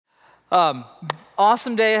Um,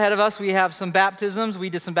 Awesome day ahead of us. We have some baptisms. We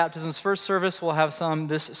did some baptisms first service. We'll have some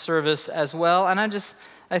this service as well. And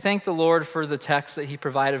I thank the Lord for the text that he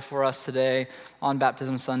provided for us today on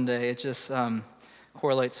Baptism Sunday. It just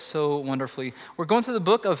correlates so wonderfully. We're going through the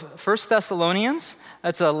book of 1 Thessalonians.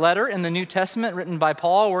 It's a letter in the New Testament written by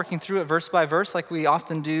Paul, working through it verse by verse like we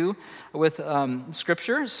often do with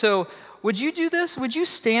Scripture. So would you do this? Would you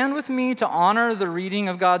stand with me to honor the reading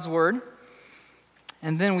of God's Word?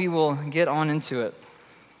 And then we will get on into it.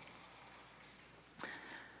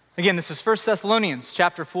 Again, this is 1 Thessalonians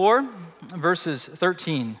chapter 4, verses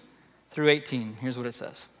 13 through 18. Here's what it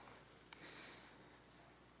says.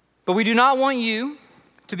 But we do not want you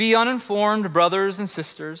to be uninformed, brothers and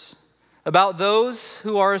sisters, about those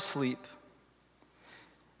who are asleep,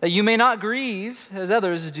 that you may not grieve as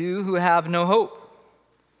others do who have no hope.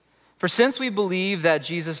 For since we believe that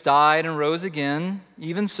Jesus died and rose again,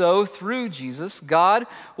 even so, through Jesus, God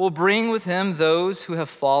will bring with him those who have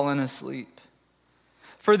fallen asleep.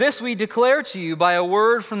 For this we declare to you by a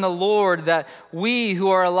word from the Lord, that we who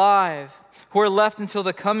are alive, who are left until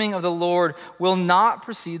the coming of the Lord, will not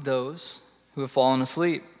precede those who have fallen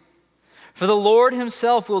asleep. For the Lord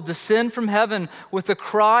himself will descend from heaven with the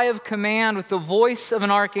cry of command, with the voice of an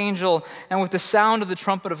archangel, and with the sound of the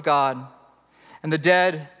trumpet of God. And the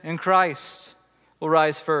dead in Christ will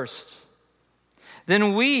rise first.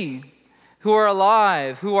 Then we who are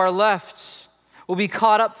alive, who are left, will be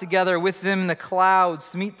caught up together with them in the clouds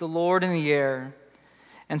to meet the Lord in the air.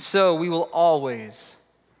 And so we will always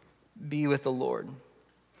be with the Lord.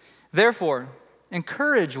 Therefore,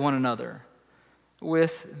 encourage one another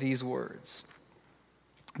with these words.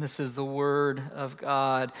 This is the word of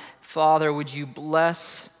God. Father, would you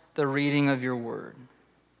bless the reading of your word?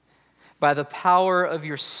 By the power of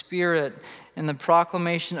your Spirit and the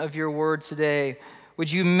proclamation of your word today,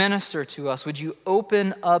 would you minister to us? Would you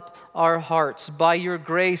open up our hearts? By your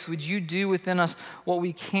grace, would you do within us what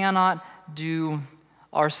we cannot do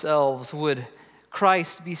ourselves? Would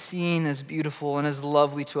Christ be seen as beautiful and as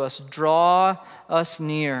lovely to us? Draw us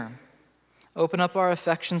near. Open up our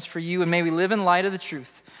affections for you, and may we live in light of the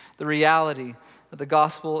truth, the reality of the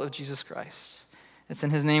gospel of Jesus Christ. It's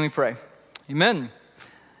in his name we pray. Amen.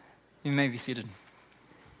 You may be seated.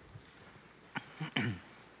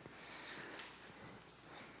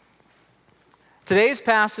 Today's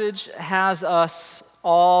passage has us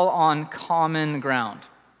all on common ground.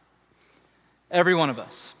 Every one of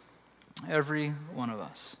us. Every one of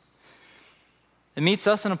us. It meets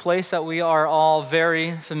us in a place that we are all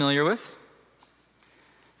very familiar with.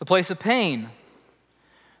 The place of pain.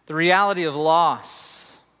 The reality of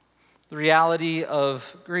loss. The reality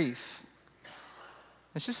of grief.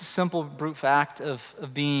 It's just a simple, brute fact of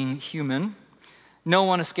being human. No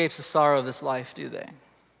one escapes the sorrow of this life, do they?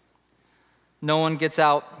 No one gets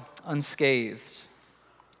out unscathed.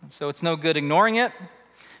 And so it's no good ignoring it.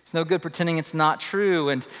 It's no good pretending it's not true.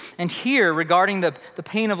 And here, regarding the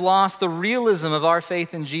pain of loss, the realism of our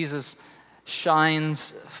faith in Jesus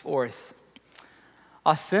shines forth.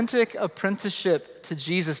 Authentic apprenticeship to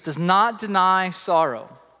Jesus does not deny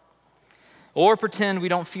sorrow or pretend we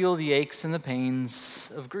don't feel the aches and the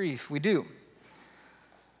pains of grief. We do.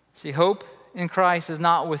 See, hope in Christ is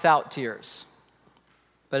not without tears,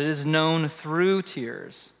 but it is known through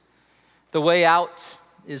tears. The way out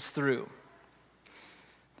is through.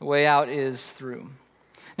 The way out is through.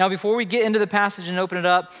 Now, before we get into the passage and open it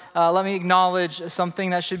up, let me acknowledge something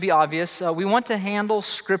that should be obvious. We want to handle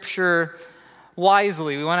Scripture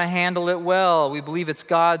wisely. We want to handle it well. We believe it's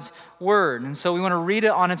God's word. And so we want to read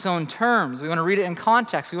it on its own terms. We want to read it in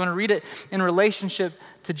context. We want to read it in relationship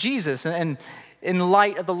to Jesus and in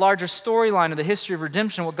light of the larger storyline of the history of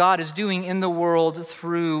redemption, what God is doing in the world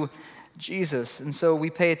through Jesus. And so we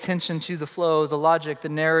pay attention to the flow, the logic, the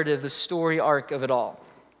narrative, the story arc of it all.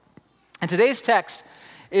 And today's text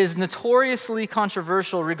is notoriously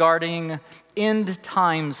controversial regarding end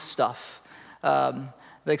times stuff.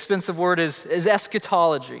 The expensive word is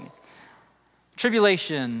eschatology.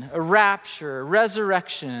 Tribulation, a rapture,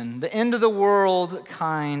 resurrection, the end of the world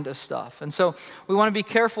kind of stuff. And so we want to be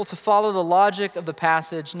careful to follow the logic of the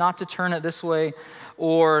passage, not to turn it this way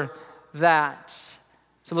or that.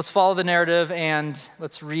 So let's follow the narrative and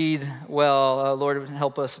let's read well. Lord,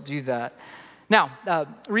 help us do that. Now,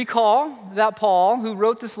 recall that Paul, who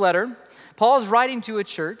wrote this letter, Paul is writing to a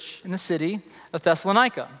church in the city of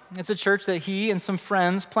Thessalonica. It's a church that he and some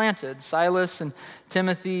friends planted. Silas and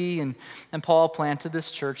Timothy and Paul planted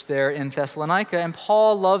this church there in Thessalonica. And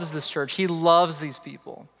Paul loves this church. He loves these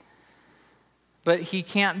people. But he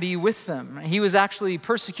can't be with them. He was actually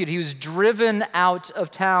persecuted. He was driven out of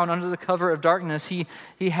town under the cover of darkness. He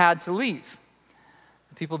had to leave.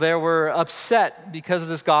 People there were upset because of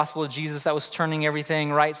this gospel of Jesus that was turning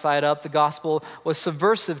everything right side up. The gospel was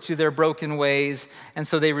subversive to their broken ways, and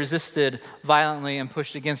so they resisted violently and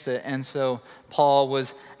pushed against it. And so Paul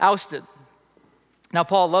was ousted. Now,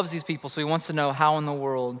 Paul loves these people, so he wants to know how in the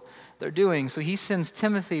world they're doing. So he sends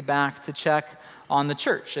Timothy back to check on the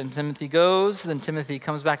church. And Timothy goes, then Timothy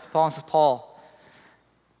comes back to Paul and says, Paul,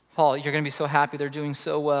 you're going to be so happy. They're doing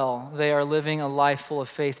so well. They are living a life full of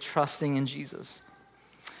faith, trusting in Jesus.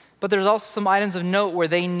 But there's also some items of note where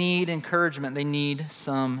they need encouragement. They need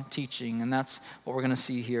some teaching. And that's what we're going to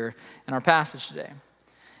see here in our passage today.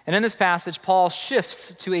 And in this passage, Paul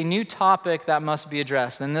shifts to a new topic that must be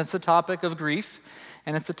addressed. And that's the topic of grief,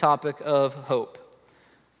 and it's the topic of hope.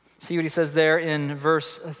 See what he says there in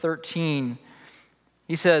verse 13.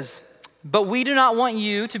 He says, "But we do not want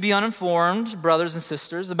you to be uninformed, brothers and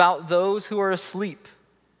sisters, about those who are asleep,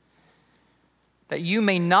 that you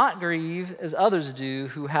may not grieve as others do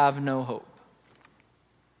who have no hope."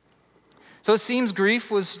 So it seems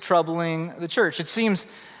grief was troubling the church. It seems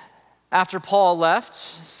after Paul left,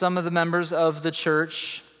 some of the members of the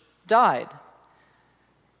church died.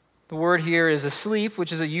 The word here is asleep,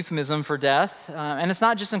 which is a euphemism for death. And it's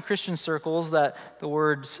not just in Christian circles that the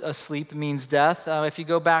word asleep means death. If you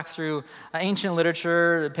go back through ancient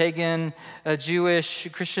literature, pagan, Jewish,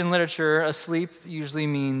 Christian literature, asleep usually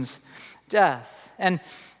means death. And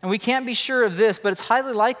we can't be sure of this, but it's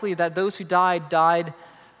highly likely that those who died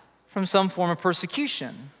from some form of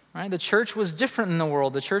persecution. Right? The church was different in the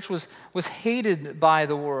world. The church was hated by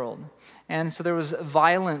the world. And so there was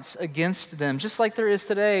violence against them, just like there is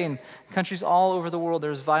today in countries all over the world.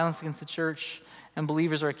 There's violence against the church, and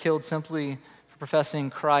believers are killed simply for professing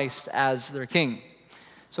Christ as their king.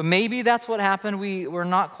 So maybe that's what happened. We're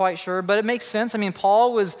not quite sure, but it makes sense. I mean,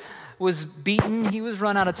 Paul was beaten. He was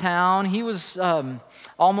run out of town. He was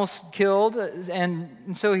almost killed.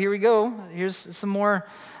 And so here we go. Here's some more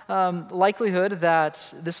likelihood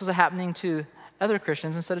that this was happening to other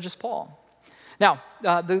Christians instead of just Paul. Now,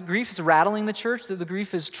 the grief is rattling the church. The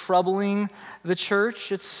grief is troubling the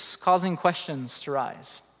church. It's causing questions to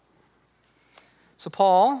rise. So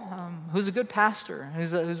Paul, who's a good pastor,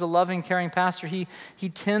 who's a loving, caring pastor, he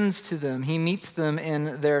tends to them. He meets them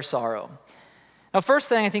in their sorrow. Now, first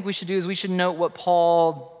thing I think we should do is we should note what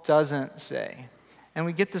Paul doesn't say. And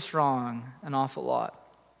we get this wrong an awful lot.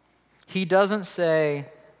 He doesn't say,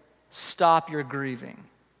 "Stop your grieving."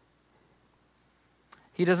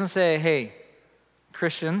 He doesn't say, "Hey,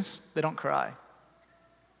 Christians, they don't cry."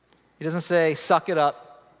 He doesn't say, "Suck it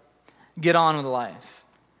up, get on with life."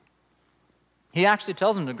 He actually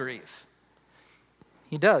tells them to grieve.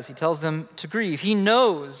 He does. He tells them to grieve. He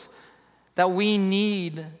knows that we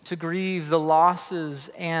need to grieve the losses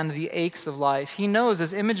and the aches of life. He knows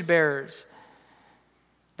as image bearers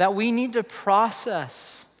that we need to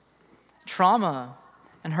process trauma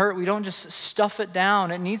and hurt. We don't just stuff it down.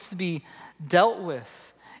 It needs to be dealt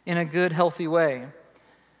with in a good, healthy way.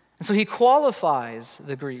 And so he qualifies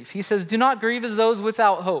the grief. He says, "Do not grieve as those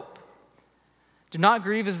without hope." Do not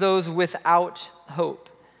grieve as those without hope.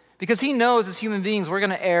 Because he knows as human beings, we're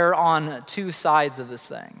going to err on two sides of this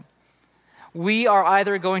thing. We are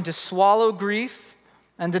either going to swallow grief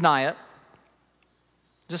and deny it.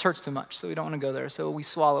 It just hurts too much, so we don't want to go there. So we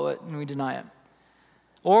swallow it and we deny it.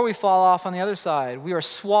 Or we fall off on the other side. We are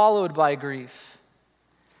swallowed by grief.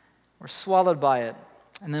 We're swallowed by it,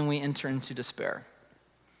 and then we enter into despair.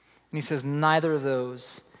 And he says neither of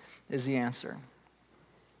those is the answer.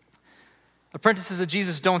 Apprentices of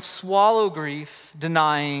Jesus don't swallow grief,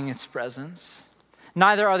 denying its presence.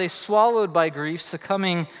 Neither are they swallowed by grief,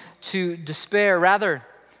 succumbing to despair. Rather,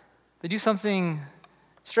 they do something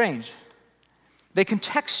strange. They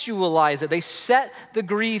contextualize it. They set the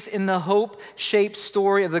grief in the hope-shaped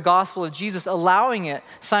story of the gospel of Jesus, allowing it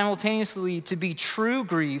simultaneously to be true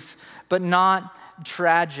grief, but not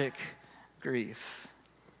tragic grief.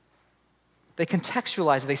 They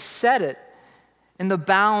contextualize it. They set it in the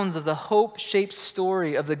bounds of the hope-shaped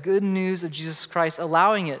story of the good news of Jesus Christ,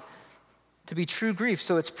 allowing it to be true grief.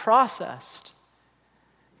 So it's processed,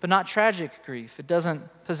 but not tragic grief. It doesn't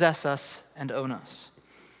possess us and own us.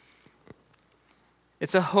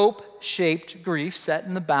 It's a hope-shaped grief set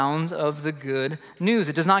in the bounds of the good news.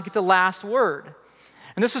 It does not get the last word.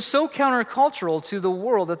 And this is so countercultural to the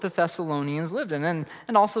world that the Thessalonians lived in,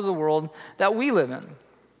 and also the world that we live in.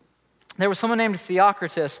 There was someone named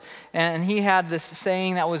Theocritus, and he had this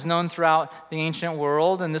saying that was known throughout the ancient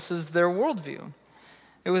world, and this is their worldview.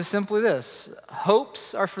 It was simply this: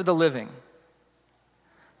 hopes are for the living.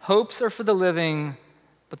 Hopes are for the living,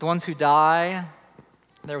 but the ones who die,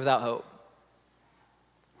 they're without hope.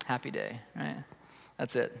 Happy day, right?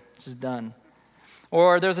 That's it. It's just done.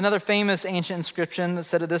 Or there's another famous ancient inscription that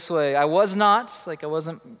said it this way: I was not, like I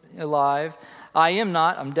wasn't alive. I am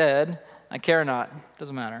not, I'm dead. I care not,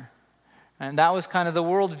 doesn't matter. And that was kind of the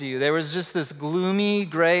worldview. There was just this gloomy,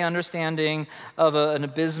 gray understanding of an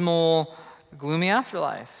abysmal, gloomy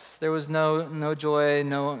afterlife. There was no joy,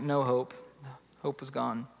 no hope. Hope was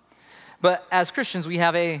gone. But as Christians, we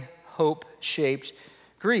have a hope-shaped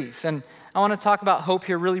grief. And I want to talk about hope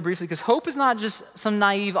here really briefly, because hope is not just some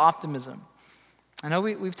naive optimism. I know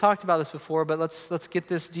we've talked about this before, but let's get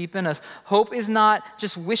this deep in us. Hope is not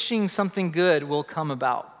just wishing something good will come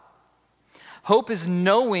about. Hope is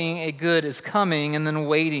knowing a good is coming and then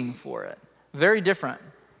waiting for it. Very different.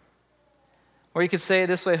 Or you could say it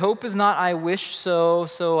this way: hope is not I wish so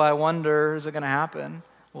I wonder, is it going to happen?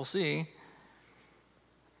 We'll see.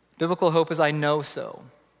 Biblical hope is I know so.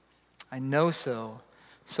 I know so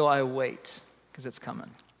I wait, because it's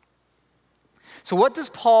coming. So what does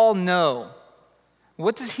Paul know?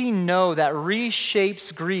 What does he know that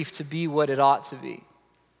reshapes grief to be what it ought to be?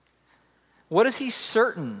 What is he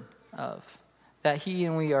certain of that he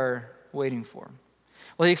and we are waiting for?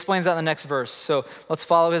 Well, he explains that in the next verse. So let's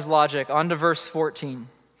follow his logic. On to verse 14.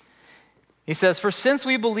 He says, for since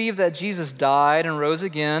we believe that Jesus died and rose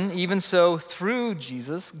again, even so through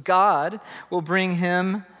Jesus, God will bring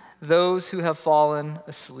him those who have fallen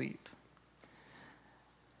asleep.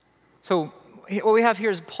 So what we have here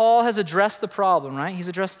is Paul has addressed the problem, right? He's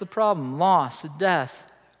addressed the problem: loss, death,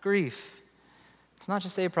 grief. It's not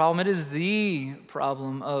just a problem, it is the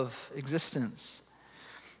problem of existence.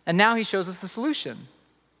 And now he shows us the solution: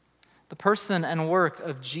 the person and work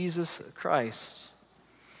of Jesus Christ.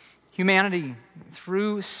 Humanity,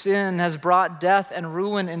 through sin, has brought death and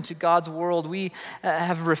ruin into God's world. We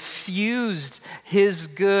have refused his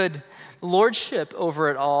good lordship over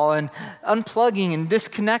it all, and unplugging and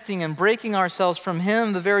disconnecting and breaking ourselves from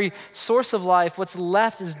him, the very source of life. What's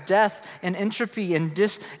left is death and entropy and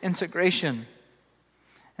disintegration.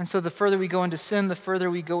 And so the further we go into sin, the further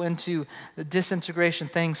we go into the disintegration,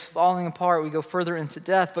 things falling apart, we go further into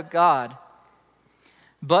death. But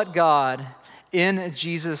God in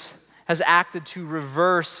Jesus has acted to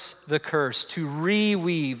reverse the curse, to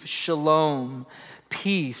reweave shalom,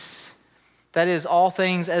 peace. That is, all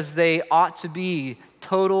things as they ought to be,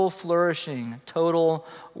 total flourishing, total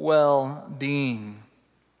well-being.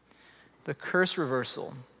 The curse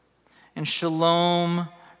reversal and shalom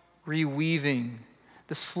reweaving,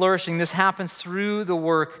 this flourishing, this happens through the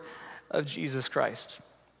work of Jesus Christ.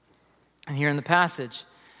 And here in the passage,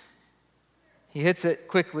 he hits it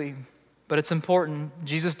quickly, but it's important.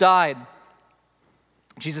 Jesus died.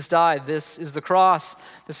 Jesus died. This is the cross.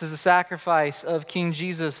 This is the sacrifice of King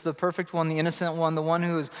Jesus, the perfect one, the innocent one, the one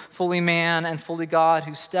who is fully man and fully God,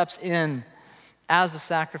 who steps in as the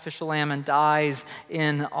sacrificial lamb and dies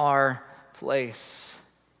in our place.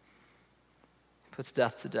 Puts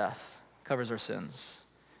death to death, covers our sins.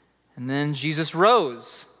 And then Jesus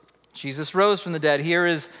rose. Jesus rose from the dead. Here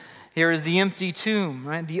is the empty tomb,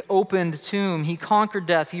 right? The opened tomb. He conquered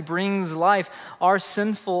death. He brings life. Our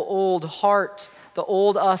sinful old heart, the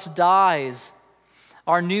old us, dies.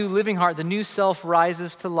 Our new living heart, the new self,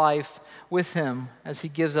 rises to life with him as he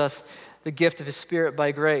gives us the gift of his Spirit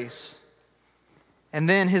by grace. And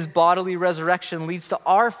then his bodily resurrection leads to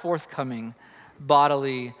our forthcoming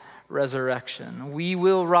bodily resurrection. We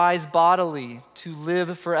will rise bodily to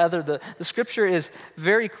live forever. The scripture is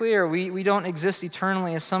very clear. We don't exist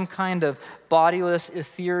eternally as some kind of bodiless,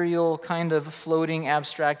 ethereal, kind of floating,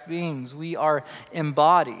 abstract beings. We are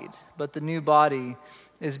embodied, but the new body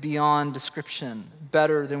is beyond description,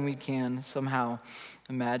 better than we can somehow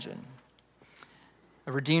imagine.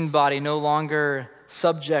 A redeemed body no longer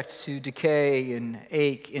subject to decay and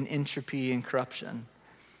ache and entropy and corruption.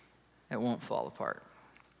 It won't fall apart.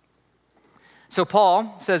 So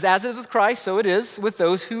Paul says, as it is with Christ, so it is with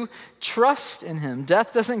those who trust in him.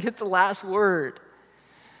 Death doesn't get the last word.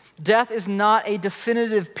 Death is not a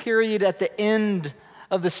definitive period at the end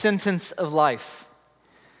of the sentence of life.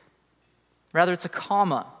 Rather, it's a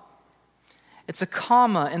comma. It's a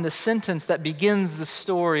comma in the sentence that begins the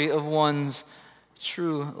story of one's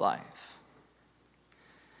true life.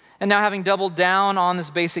 And now, having doubled down on this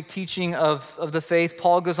basic teaching of the faith,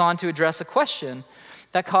 Paul goes on to address a question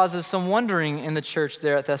that causes some wondering in the church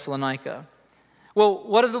there at Thessalonica. Well,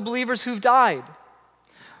 what of the believers who've died?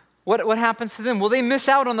 What happens to them? Will they miss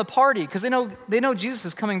out on the party? Because they know Jesus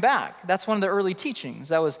is coming back. That's one of the early teachings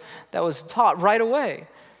that was taught right away.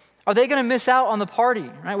 Are they going to miss out on the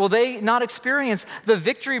party? Right? Will they not experience the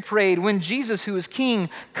victory parade when Jesus, who is king,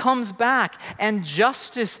 comes back and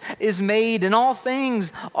justice is made and all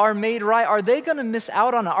things are made right? Are they going to miss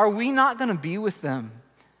out on it? Are we not going to be with them?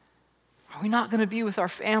 Are Are we not going to be with our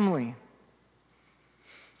family?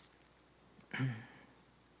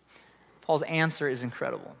 Paul's answer is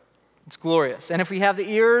incredible. It's glorious. And if we have the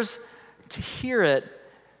ears to hear it,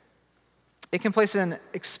 it can place an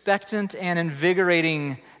expectant and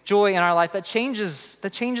invigorating joy in our life that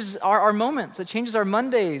changes our moments. It changes our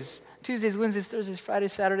Mondays, Tuesdays, Wednesdays, Thursdays,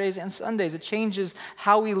 Fridays, Saturdays, and Sundays. It changes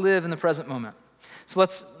how we live in the present moment. So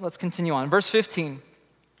let's continue on. Verse 15.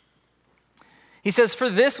 He says, "For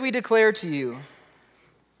this we declare to you,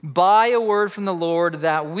 by a word from the Lord,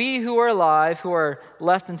 that we who are alive, who are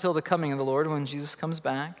left until the coming of the Lord, when Jesus comes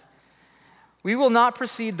back, we will not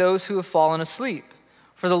precede those who have fallen asleep.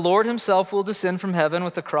 For the Lord himself will descend from heaven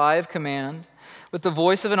with a cry of command, with the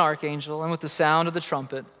voice of an archangel, and with the sound of the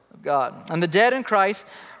trumpet of God. And the dead in Christ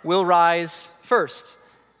will rise first.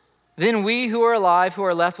 Then we who are alive, who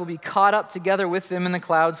are left, will be caught up together with them in the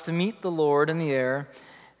clouds to meet the Lord in the air,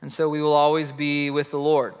 and so we will always be with the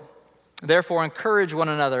Lord. Therefore, encourage one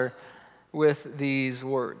another with these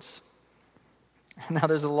words." Now,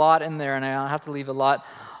 there's a lot in there, and I have to leave a lot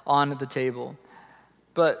on the table.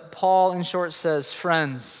 But Paul, in short, says,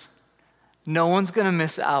 friends, no one's going to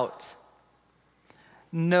miss out.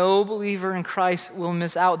 No believer in Christ will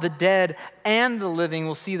miss out. The dead and the living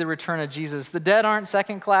will see the return of Jesus. The dead aren't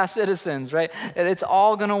second-class citizens, right? It's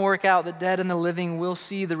all going to work out. The dead and the living will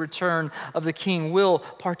see the return of the King, will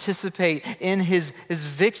participate in his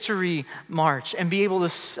victory march and be able to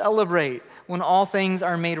celebrate when all things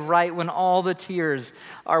are made right, when all the tears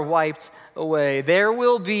are wiped away. There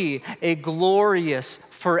will be a glorious,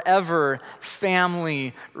 forever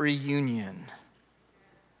family reunion.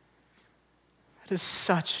 That is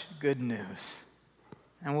such good news.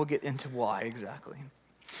 And we'll get into why exactly.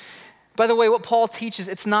 By the way, what Paul teaches,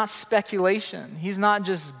 it's not speculation. He's not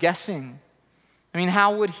just guessing. I mean,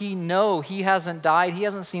 how would he know? He hasn't died. He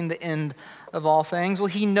hasn't seen the end of all things. Well,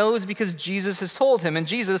 he knows because Jesus has told him, and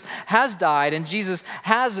Jesus has died, and Jesus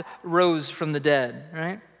has rose from the dead,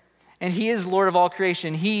 right? And he is Lord of all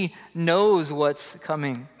creation. He knows what's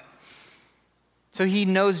coming. So he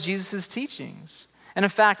knows Jesus' teachings. And in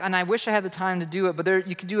fact, and I wish I had the time to do it, but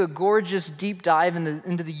you could do a gorgeous deep dive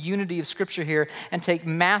into the unity of Scripture here and take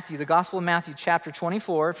Matthew, the Gospel of Matthew, chapter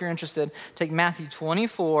 24, if you're interested. Take Matthew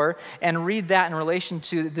 24 and read that in relation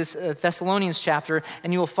to this Thessalonians chapter,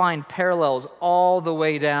 and you will find parallels all the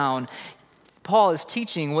way down. Paul is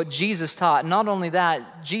teaching what Jesus taught. Not only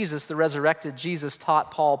that, Jesus, the resurrected Jesus,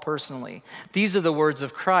 taught Paul personally. These are the words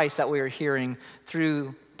of Christ that we are hearing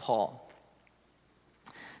through Paul.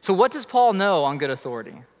 So what does Paul know on good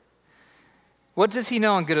authority? What does he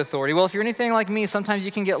know on good authority? Well, if you're anything like me, sometimes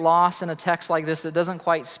you can get lost in a text like this that doesn't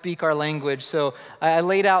quite speak our language. So I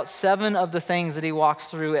laid out 7 of the things that he walks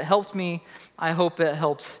through. It helped me. I hope it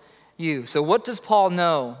helps you. So what does Paul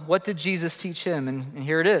know? What did Jesus teach him? And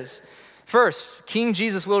here it is. First, King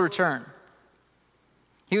Jesus will return.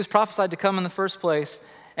 He was prophesied to come in the first place,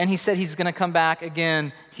 and he said he's going to come back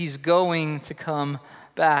again. He's going to come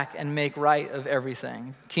back and make right of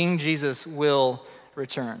everything. King Jesus will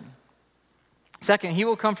return. Second, he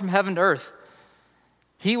will come from heaven to earth.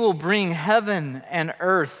 He will bring heaven and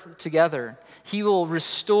earth together. He will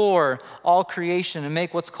restore all creation and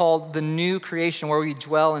make what's called the new creation where we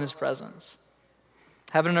dwell in his presence.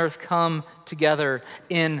 Heaven and earth come together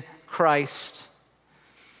in Christ.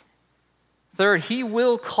 Third, he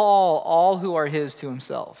will call all who are his to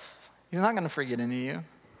himself. He's not going to forget any of you.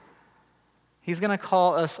 He's going to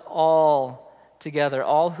call us all together.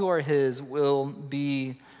 All who are his will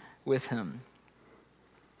be with him.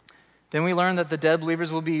 Then we learn that the dead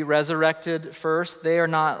believers will be resurrected first. They are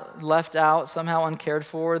not left out, somehow uncared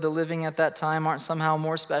for. The living at that time aren't somehow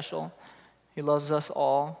more special. He loves us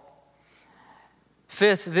all.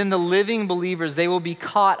 Fifth, then the living believers, they will be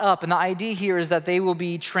caught up. And the idea here is that they will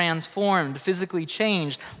be transformed, physically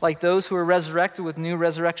changed, like those who are resurrected with new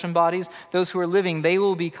resurrection bodies. Those who are living, they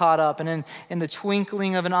will be caught up. And in the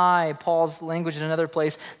twinkling of an eye, Paul's language in another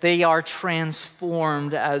place, they are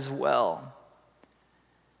transformed as well.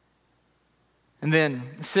 And then,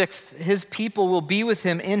 sixth, his people will be with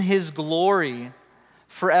him in his glory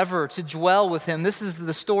forever, to dwell with him. This is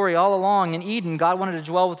the story all along. In Eden, God wanted to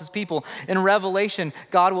dwell with his people. In Revelation,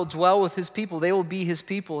 God will dwell with his people. They will be his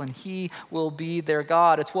people, and he will be their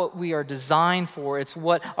God. It's what we are designed for. It's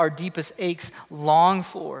what our deepest aches long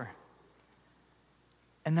for.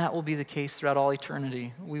 And that will be the case throughout all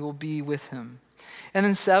eternity. We will be with him. And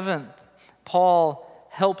then seventh, Paul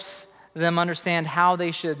helps them understand how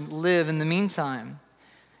they should live in the meantime.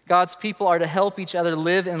 God's people are to help each other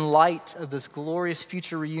live in light of this glorious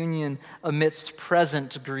future reunion amidst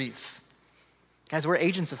present grief. Guys, we're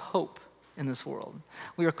agents of hope in this world.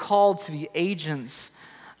 We are called to be agents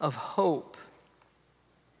of hope.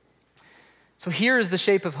 So here is the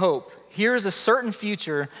shape of hope. Here is a certain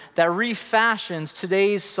future that refashions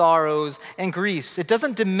today's sorrows and griefs. It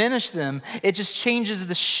doesn't diminish them. It just changes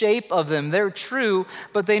the shape of them. They're true,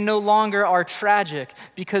 but they no longer are tragic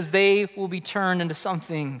because they will be turned into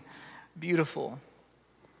something beautiful.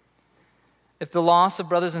 If the loss of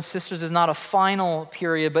brothers and sisters is not a final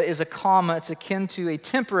period, but is a comma, it's akin to a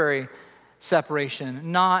temporary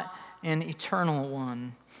separation, not an eternal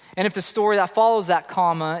one. And if the story that follows that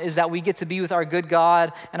comma is that we get to be with our good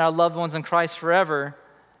God and our loved ones in Christ forever,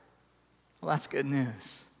 well, that's good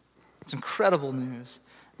news. It's incredible news.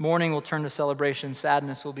 Mourning will turn to celebration.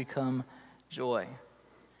 Sadness will become joy.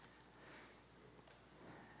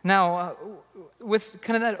 Now, with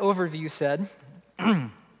kind of that overview said,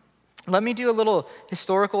 let me do a little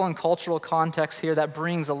historical and cultural context here that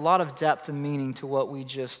brings a lot of depth and meaning to what we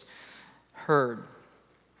just heard.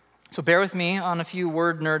 So bear with me on a few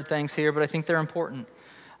word nerd things here, but I think they're important.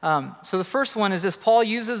 So the first one is this. Paul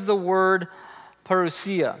uses the word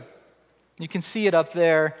parousia. You can see it up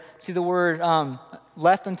there. See the word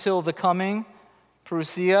left until the coming,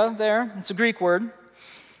 parousia there. It's a Greek word,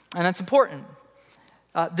 and it's important.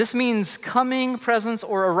 This means coming, presence,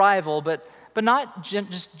 or arrival, but not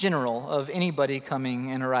just general of anybody coming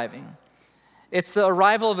and arriving. It's the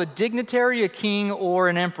arrival of a dignitary, a king, or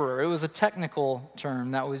an emperor. It was a technical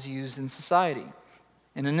term that was used in society,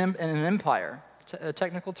 in an empire, a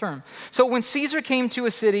technical term. So when Caesar came to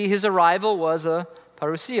a city, his arrival was a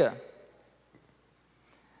parousia.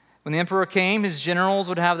 When the emperor came, his generals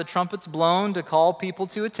would have the trumpets blown to call people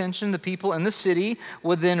to attention. The people in the city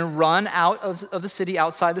would then run out of the city,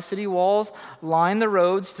 outside the city walls, line the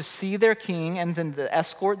roads to see their king, and then to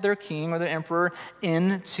escort their king or their emperor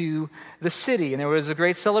into the city. And there was a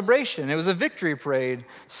great celebration. It was a victory parade,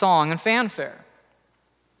 song, and fanfare.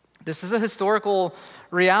 This is a historical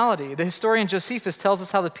reality. The historian Josephus tells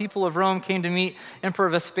us how the people of Rome came to meet Emperor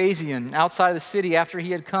Vespasian outside the city after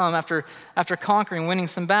he had come, after conquering, winning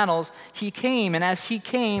some battles. He came, and as he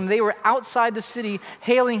came, they were outside the city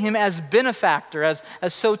hailing him as benefactor, as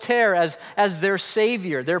soter, as their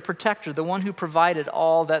savior, their protector, the one who provided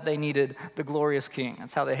all that they needed, the glorious king.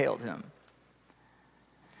 That's how they hailed him.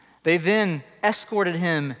 They then escorted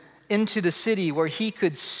him into the city where he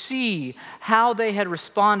could see how they had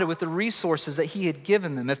responded with the resources that he had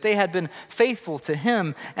given them, if they had been faithful to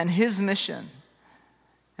him and his mission.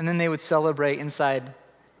 And then they would celebrate inside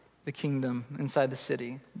the kingdom, inside the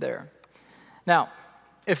city there. Now,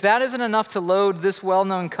 if that isn't enough to load this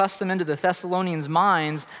well-known custom into the Thessalonians'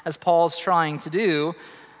 minds, as Paul's trying to do,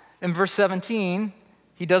 in verse 17,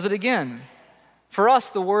 he does it again. For us,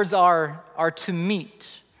 the words are to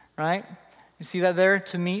meet, right? You see that there,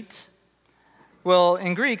 to meet? Well,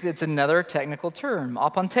 in Greek, it's another technical term,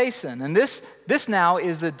 apantesin. And this now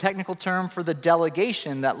is the technical term for the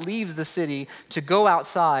delegation that leaves the city to go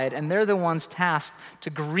outside, and they're the ones tasked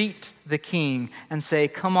to greet the king and say,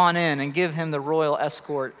 come on in, and give him the royal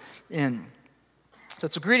escort in. So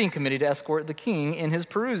it's a greeting committee to escort the king in his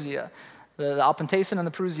parousia. The apantesin and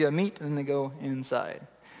the parousia meet, and then they go inside.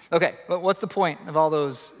 Okay, but what's the point of all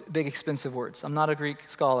those big, expensive words? I'm not a Greek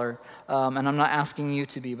scholar, and I'm not asking you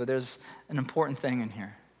to be, but there's an important thing in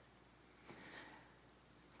here.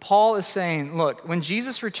 Paul is saying, look, when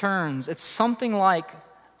Jesus returns, it's something like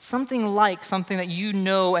something that you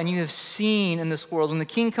know and you have seen in this world. When the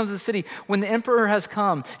king comes to the city, when the emperor has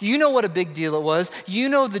come, you know what a big deal it was. You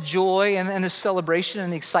know the joy and the celebration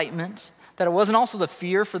and the excitement that it was, and also the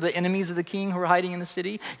fear for the enemies of the king who are hiding in the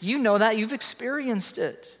city. You know that. You've experienced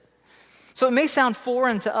it. So it may sound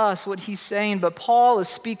foreign to us what he's saying, but Paul is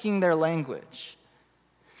speaking their language.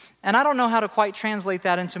 And I don't know how to quite translate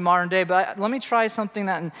that into modern day, but let me try something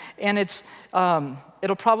that, and it's,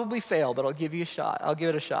 it'll probably fail, but I'll give you a shot. I'll give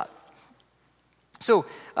it a shot. So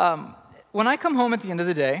when I come home at the end of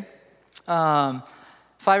the day, 5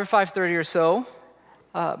 or 5:30 or so,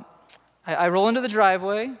 I roll into the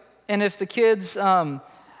driveway, and if the kids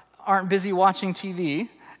aren't busy watching TV,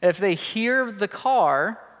 if they hear the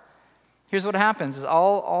car, here's what happens is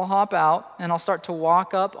I'll hop out and I'll start to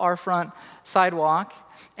walk up our front sidewalk,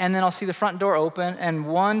 and then I'll see the front door open, and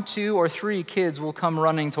 1, 2, or 3 kids will come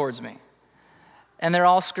running towards me. And they're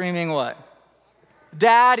all screaming what?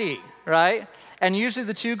 Daddy, right? And usually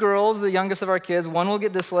the 2 girls, the youngest of our kids, one will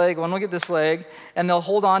get this leg, one will get this leg, and they'll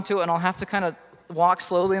hold on to it, and I'll have to kind of walk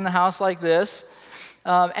slowly in the house like this.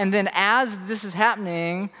 And then as this is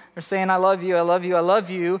happening, they're saying, I love you, I love you, I love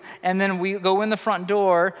you. And then we go in the front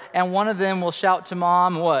door, and one of them will shout to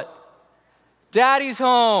mom, what? Daddy's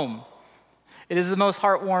home. It is the most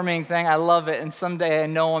heartwarming thing. I love it. And someday I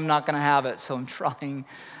know I'm not going to have it, so I'm trying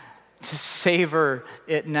to savor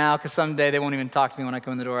it now, because someday they won't even talk to me when I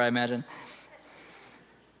come in the door, I imagine.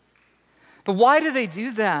 But why do they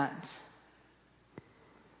do that?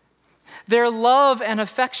 Their love and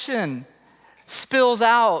affection spills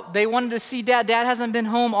out. They wanted to see Dad. Dad hasn't been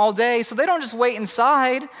home all day, so they don't just wait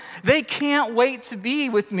inside. They can't wait to be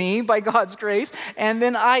with me by God's grace. And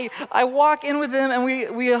then I walk in with them, and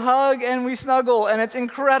we hug and we snuggle, and it's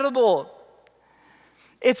incredible.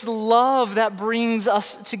 It's love that brings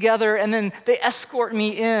us together, and then they escort me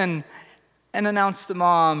in and announce to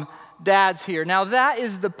Mom, Dad's here. Now that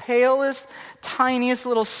is the palest, tiniest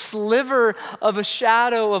little sliver of a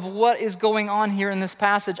shadow of what is going on here in this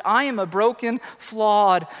passage. I am a broken,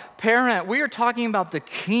 flawed parent. We are talking about the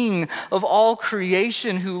King of all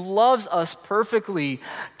creation who loves us perfectly,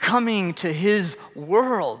 coming to his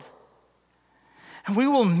world. And we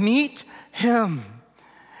will meet him.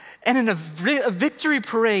 And in a victory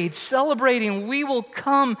parade celebrating, we will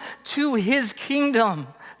come to his kingdom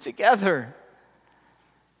together.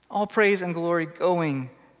 All praise and glory going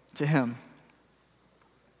to him.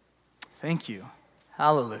 Thank you.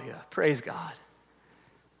 Hallelujah. Praise God.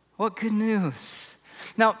 What good news.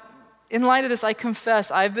 Now, in light of this, I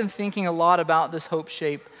confess I've been thinking a lot about this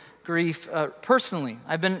hope-shaped grief personally.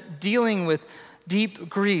 I've been dealing with deep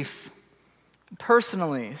grief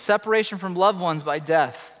personally. Separation from loved ones by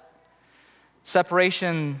death.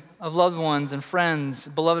 Separation of loved ones and friends,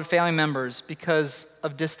 beloved family members because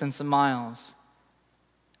of distance and miles.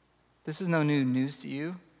 This is no new news to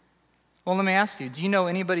you. Well, let me ask you, do you know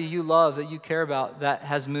anybody you love that you care about that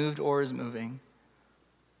has moved or is moving?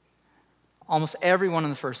 Almost everyone in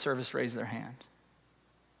the first service raised their hand.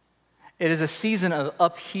 It is a season of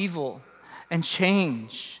upheaval and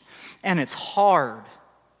change, and it's hard.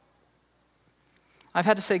 I've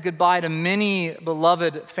had to say goodbye to many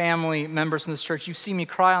beloved family members from this church. You see me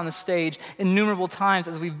cry on the stage innumerable times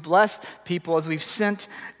as we've blessed people, as we've sent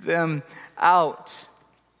them out.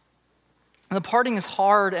 And the parting is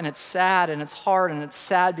hard, and it's sad, and it's hard, and it's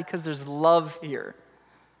sad because there's love here.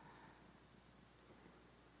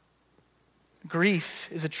 Grief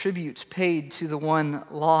is a tribute paid to the one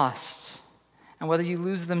lost. And whether you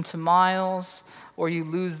lose them to miles or you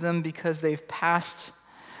lose them because they've passed,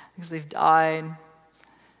 because they've died,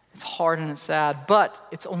 it's hard and it's sad, but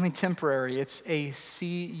it's only temporary. It's a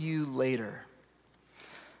see you later.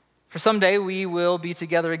 For someday we will be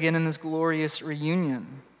together again in this glorious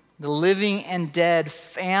reunion. The living and dead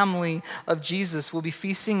family of Jesus will be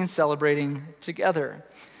feasting and celebrating together.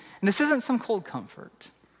 And this isn't some cold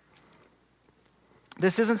comfort.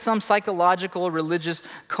 This isn't some psychological, religious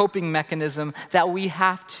coping mechanism that we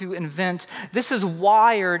have to invent. This is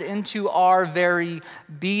wired into our very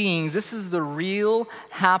beings. This is the real,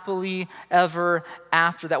 happily ever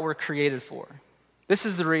after that we're created for. This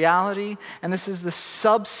is the reality, and this is the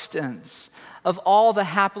substance of all the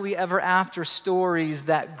happily ever after stories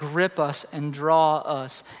that grip us and draw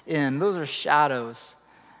us in. Those are shadows.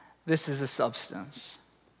 This is a substance.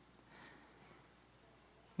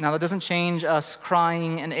 Now, that doesn't change us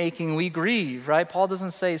crying and aching. We grieve, right? Paul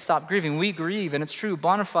doesn't say stop grieving. We grieve, and it's true,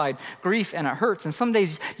 bona fide grief, and it hurts. And some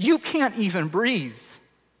days you can't even breathe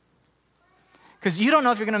because you don't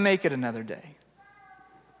know if you're going to make it another day.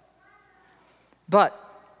 But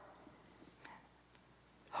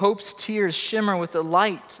hope's tears shimmer with the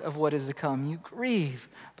light of what is to come. You grieve,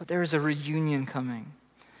 but there is a reunion coming.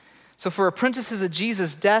 So for apprentices of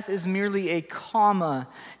Jesus, death is merely a comma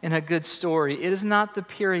in a good story. It is not the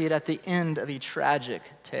period at the end of a tragic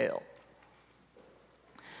tale.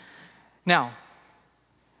 Now,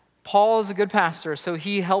 Paul is a good pastor, so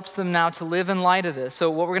he helps them now to live in light of this. So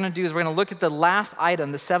what we're going to do is we're going to look at the last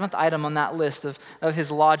item, the seventh item on that list of his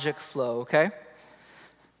logic flow, okay?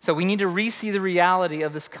 So we need to re-see the reality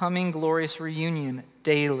of this coming glorious reunion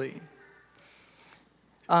daily.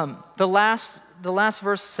 The last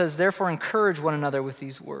verse says, therefore encourage one another with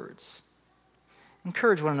these words.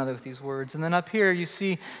 Encourage one another with these words. And then up here you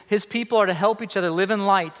see his people are to help each other live in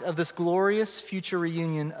light of this glorious future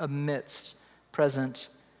reunion amidst present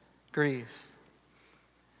grief.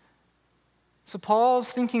 So Paul's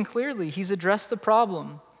thinking clearly. He's addressed the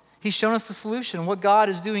problem. He's shown us the solution, what God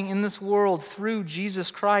is doing in this world through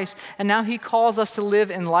Jesus Christ. And now he calls us to live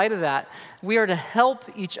in light of that. We are to help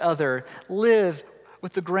each other live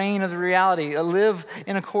with the grain of the reality, live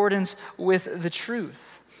in accordance with the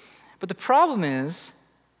truth. But the problem is,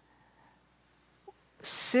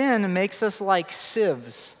 sin makes us like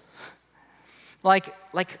sieves,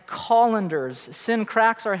 like colanders. Sin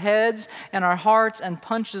cracks our heads and our hearts and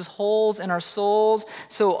punches holes in our souls.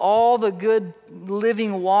 So all the good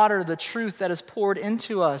living water, the truth that is poured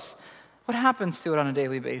into us, what happens to it on a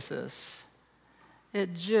daily basis?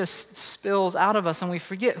 it just spills out of us, and we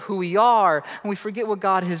forget who we are, and we forget what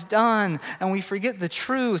God has done, and we forget the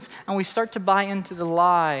truth, and we start to buy into the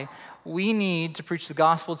lie. We need to preach the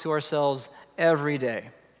gospel to ourselves every day.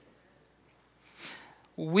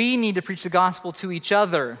 We need to preach the gospel to each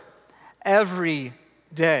other every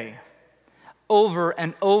day, over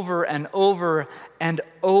and over and over and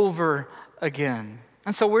over again.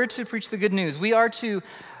 And so we're to preach the good news. We are to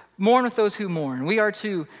mourn with those who mourn. We are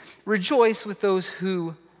to rejoice with those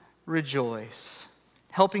who rejoice,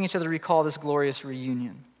 helping each other recall this glorious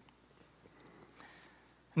reunion.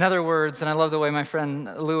 In other words, and I love the way my friend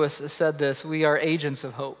Lewis said this, we are agents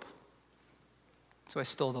of hope. So I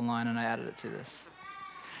stole the line and I added it to this.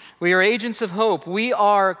 We are agents of hope. We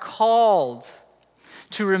are called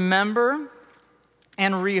to remember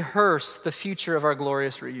and rehearse the future of our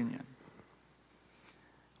glorious reunion.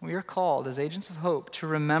 We are called as agents of hope to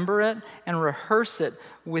remember it and rehearse it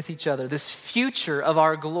with each other, this future of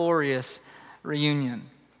our glorious reunion.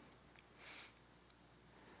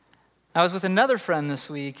 I was with another friend this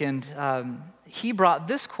week, and he brought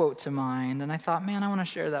this quote to mind, and I thought, man, I want to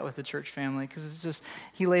share that with the church family, because it's just,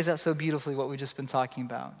 he lays out so beautifully what we've just been talking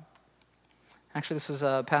about. Actually, this is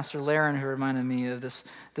Pastor Laren who reminded me of this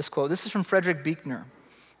quote. This is from Frederick Buechner,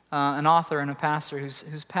 an author and a pastor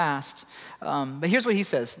who's passed. But here's what he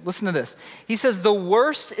says. Listen to this. He says, the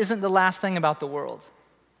worst isn't the last thing about the world.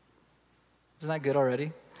 Isn't that good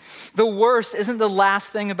already? The worst isn't the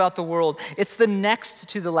last thing about the world. It's the next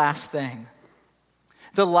to the last thing.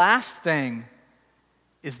 The last thing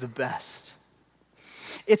is the best.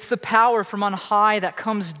 It's the power from on high that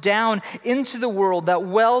comes down into the world, that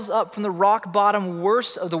wells up from the rock bottom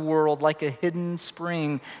worst of the world like a hidden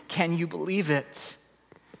spring. Can you believe it?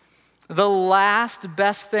 The last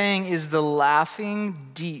best thing is the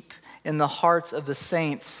laughing deep in the hearts of the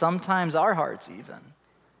saints, sometimes our hearts even.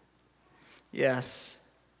 Yes,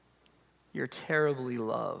 you're terribly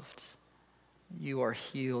loved. You are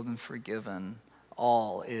healed and forgiven.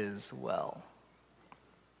 All is well.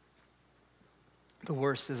 The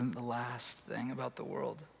worst isn't the last thing about the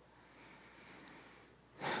world.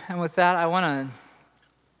 And with that, I want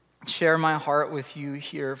to share my heart with you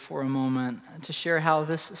here for a moment, to share how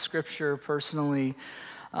this scripture personally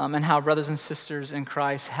and how brothers and sisters in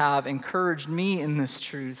Christ have encouraged me in this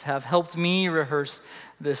truth, have helped me rehearse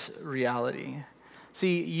this reality.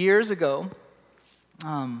 See, years ago,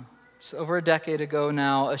 so over a decade ago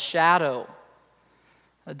now, a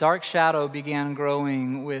dark shadow began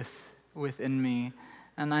growing within me.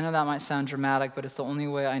 And I know that might sound dramatic, but it's the only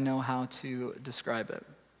way I know how to describe it.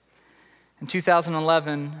 In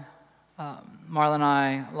 2011, Marla and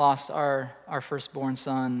I lost our firstborn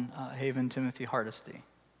son, Haven Timothy Hardesty.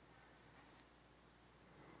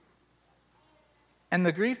 And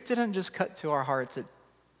the grief didn't just cut to our hearts,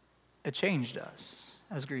 it changed us,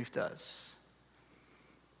 as grief does.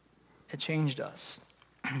 It changed us.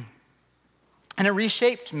 And it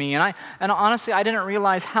reshaped me. And honestly, I didn't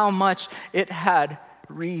realize how much it had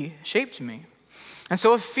reshaped me. And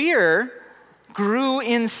so a fear grew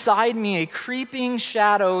inside me, a creeping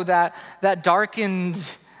shadow that darkened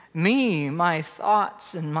me, my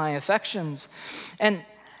thoughts and my affections. And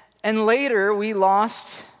later, we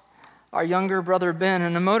lost our younger brother Ben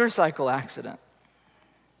in a motorcycle accident.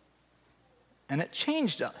 And it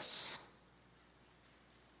changed us.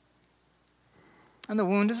 And the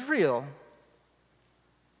wound is real.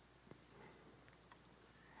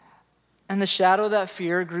 And the shadow of that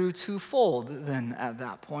fear grew twofold then at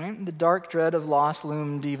that point. The dark dread of loss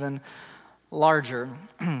loomed even larger.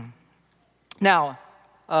 Now,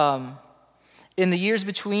 in the years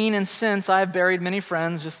between and since, I've buried many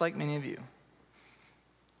friends, just like many of you.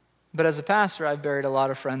 But as a pastor, I've buried a lot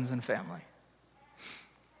of friends and family.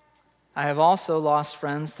 I have also lost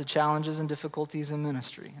friends to challenges and difficulties in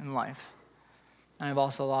ministry and life. And I've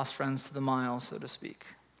also lost friends to the miles, so to speak.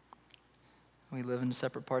 We live in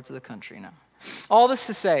separate parts of the country now. All this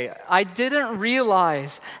to say, I didn't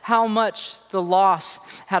realize how much the loss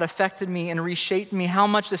had affected me and reshaped me, how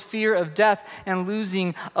much the fear of death and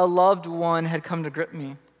losing a loved one had come to grip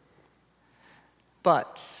me.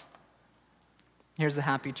 But here's the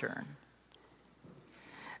happy turn.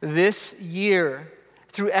 This year,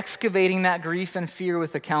 through excavating that grief and fear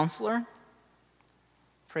with a counselor,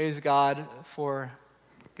 praise God for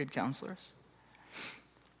good counselors,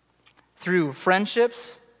 through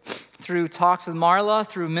friendships, through talks with Marla,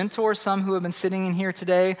 through mentors, some who have been sitting in here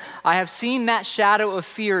today, I have seen that shadow of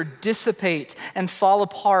fear dissipate and fall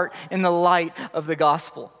apart in the light of the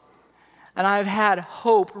gospel. And I've had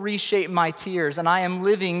hope reshape my tears, and I am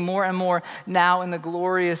living more and more now in the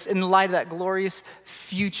light of that glorious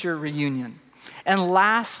future reunion. And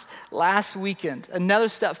last weekend, another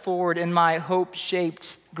step forward in my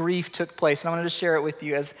hope-shaped grief took place. And I wanted to share it with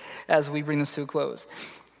you as we bring this to a close.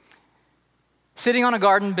 Sitting on a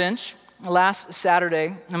garden bench last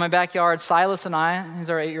Saturday in my backyard, Silas and I, he's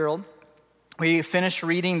our 8-year-old, we finished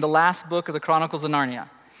reading the last book of the Chronicles of Narnia.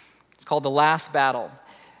 It's called The Last Battle.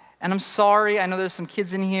 And I'm sorry, I know there's some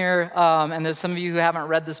kids in here, and there's some of you who haven't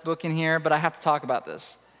read this book in here, but I have to talk about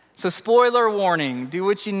this. So spoiler warning, do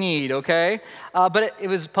what you need, okay? But it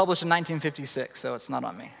was published in 1956, so it's not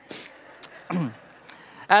on me.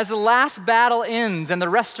 As the last battle ends and the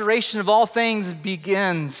restoration of all things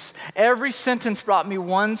begins, every sentence brought me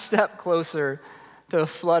one step closer to a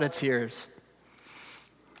flood of tears.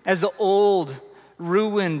 As the old,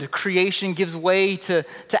 ruined creation gives way to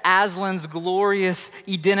Aslan's glorious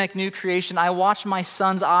Edenic new creation, I watched my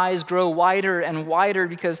son's eyes grow wider and wider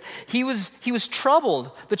because he was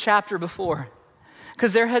troubled the chapter before.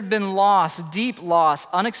 Because there had been loss, deep loss,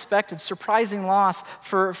 unexpected, surprising loss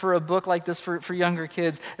for a book like this for younger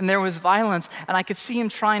kids. And there was violence, and I could see him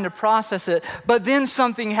trying to process it. But then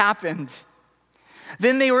something happened.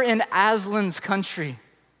 Then they were in Aslan's country.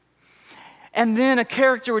 And then a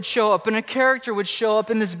character would show up, and a character would show up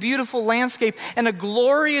in this beautiful landscape, and a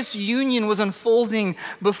glorious union was unfolding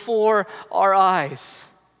before our eyes.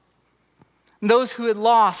 And those who had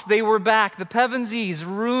lost, they were back. The Pevensies,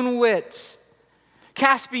 Runewit,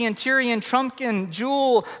 Caspian, Tyrion, Trumpkin,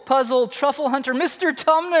 Jewel, Puzzle, Truffle Hunter, Mr.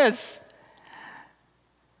 Tumnus,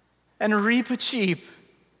 and Reepicheep.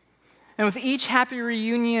 And with each happy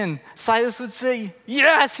reunion, Silas would say,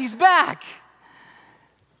 "Yes, he's back.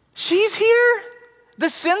 She's here? The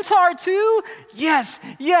centaur too? Yes,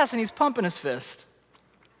 yes," and he's pumping his fist.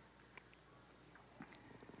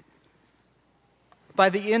 By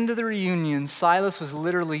the end of the reunion, Silas was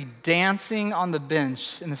literally dancing on the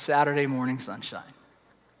bench in the Saturday morning sunshine.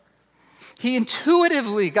 He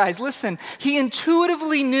intuitively, guys, listen, he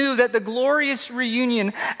intuitively knew that the glorious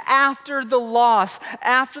reunion after the loss,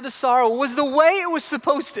 after the sorrow, was the way it was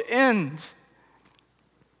supposed to end.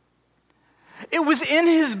 It was in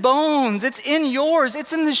his bones. It's in yours.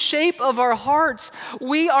 It's in the shape of our hearts.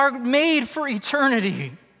 We are made for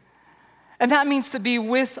eternity. And that means to be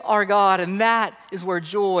with our God, and that is where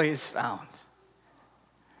joy is found.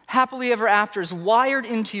 Happily ever after is wired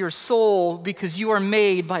into your soul because you are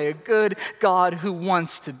made by a good God who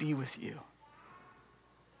wants to be with you.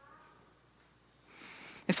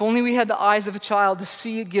 If only we had the eyes of a child to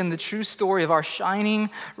see again the true story of our shining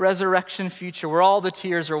resurrection future where all the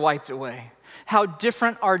tears are wiped away. How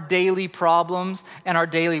different our daily problems and our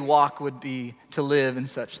daily walk would be to live in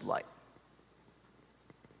such light.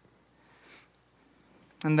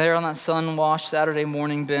 And there on that sun-washed Saturday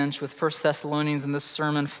morning bench with 1 Thessalonians and this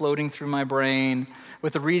sermon floating through my brain,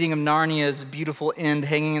 with the reading of Narnia's beautiful end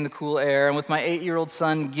hanging in the cool air, and with my 8-year-old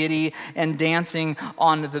son giddy and dancing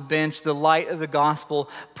on the bench, the light of the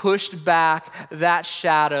gospel pushed back that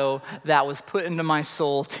shadow that was put into my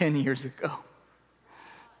soul 10 years ago.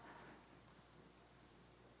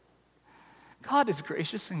 God is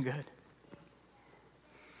gracious and good.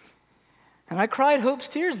 And I cried hope's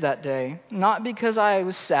tears that day, not because I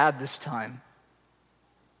was sad this time,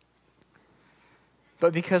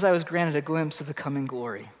 but because I was granted a glimpse of the coming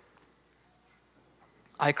glory.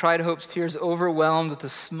 I cried hope's tears, overwhelmed with the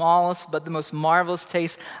smallest but the most marvelous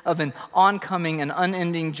taste of an oncoming and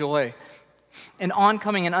unending joy. An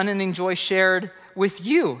oncoming and unending joy shared with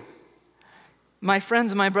you, my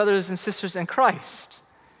friends and my brothers and sisters in Christ,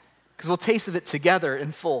 because we'll taste of it together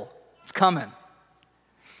in full. It's coming.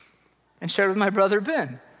 And shared with my brother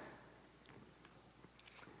Ben.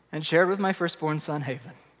 And shared with my firstborn son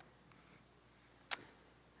Haven.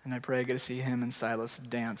 And I pray I get to see him and Silas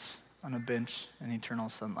dance on a bench in eternal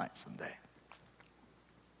sunlight someday.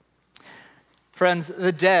 Friends,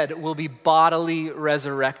 the dead will be bodily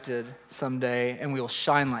resurrected someday, and we will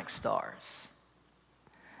shine like stars.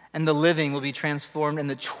 And the living will be transformed in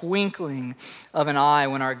the twinkling of an eye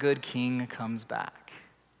when our good King comes back.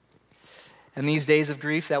 In these days of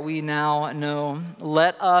grief that we now know,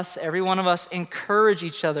 let us, every one of us, encourage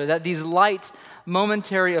each other that these light,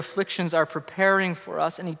 momentary afflictions are preparing for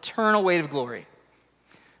us an eternal weight of glory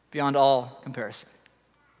beyond all comparison.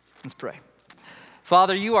 Let's pray.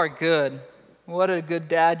 Father, you are good. What a good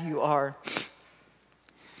dad you are.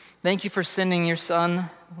 Thank you for sending your Son,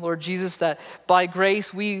 Lord Jesus, that by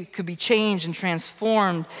grace we could be changed and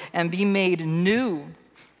transformed and be made new.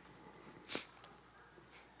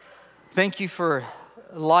 Thank you for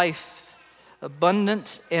life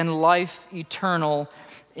abundant and life eternal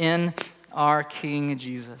in our King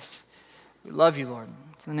Jesus. We love you, Lord.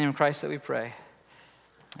 It's in the name of Christ that we pray.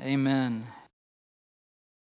 Amen.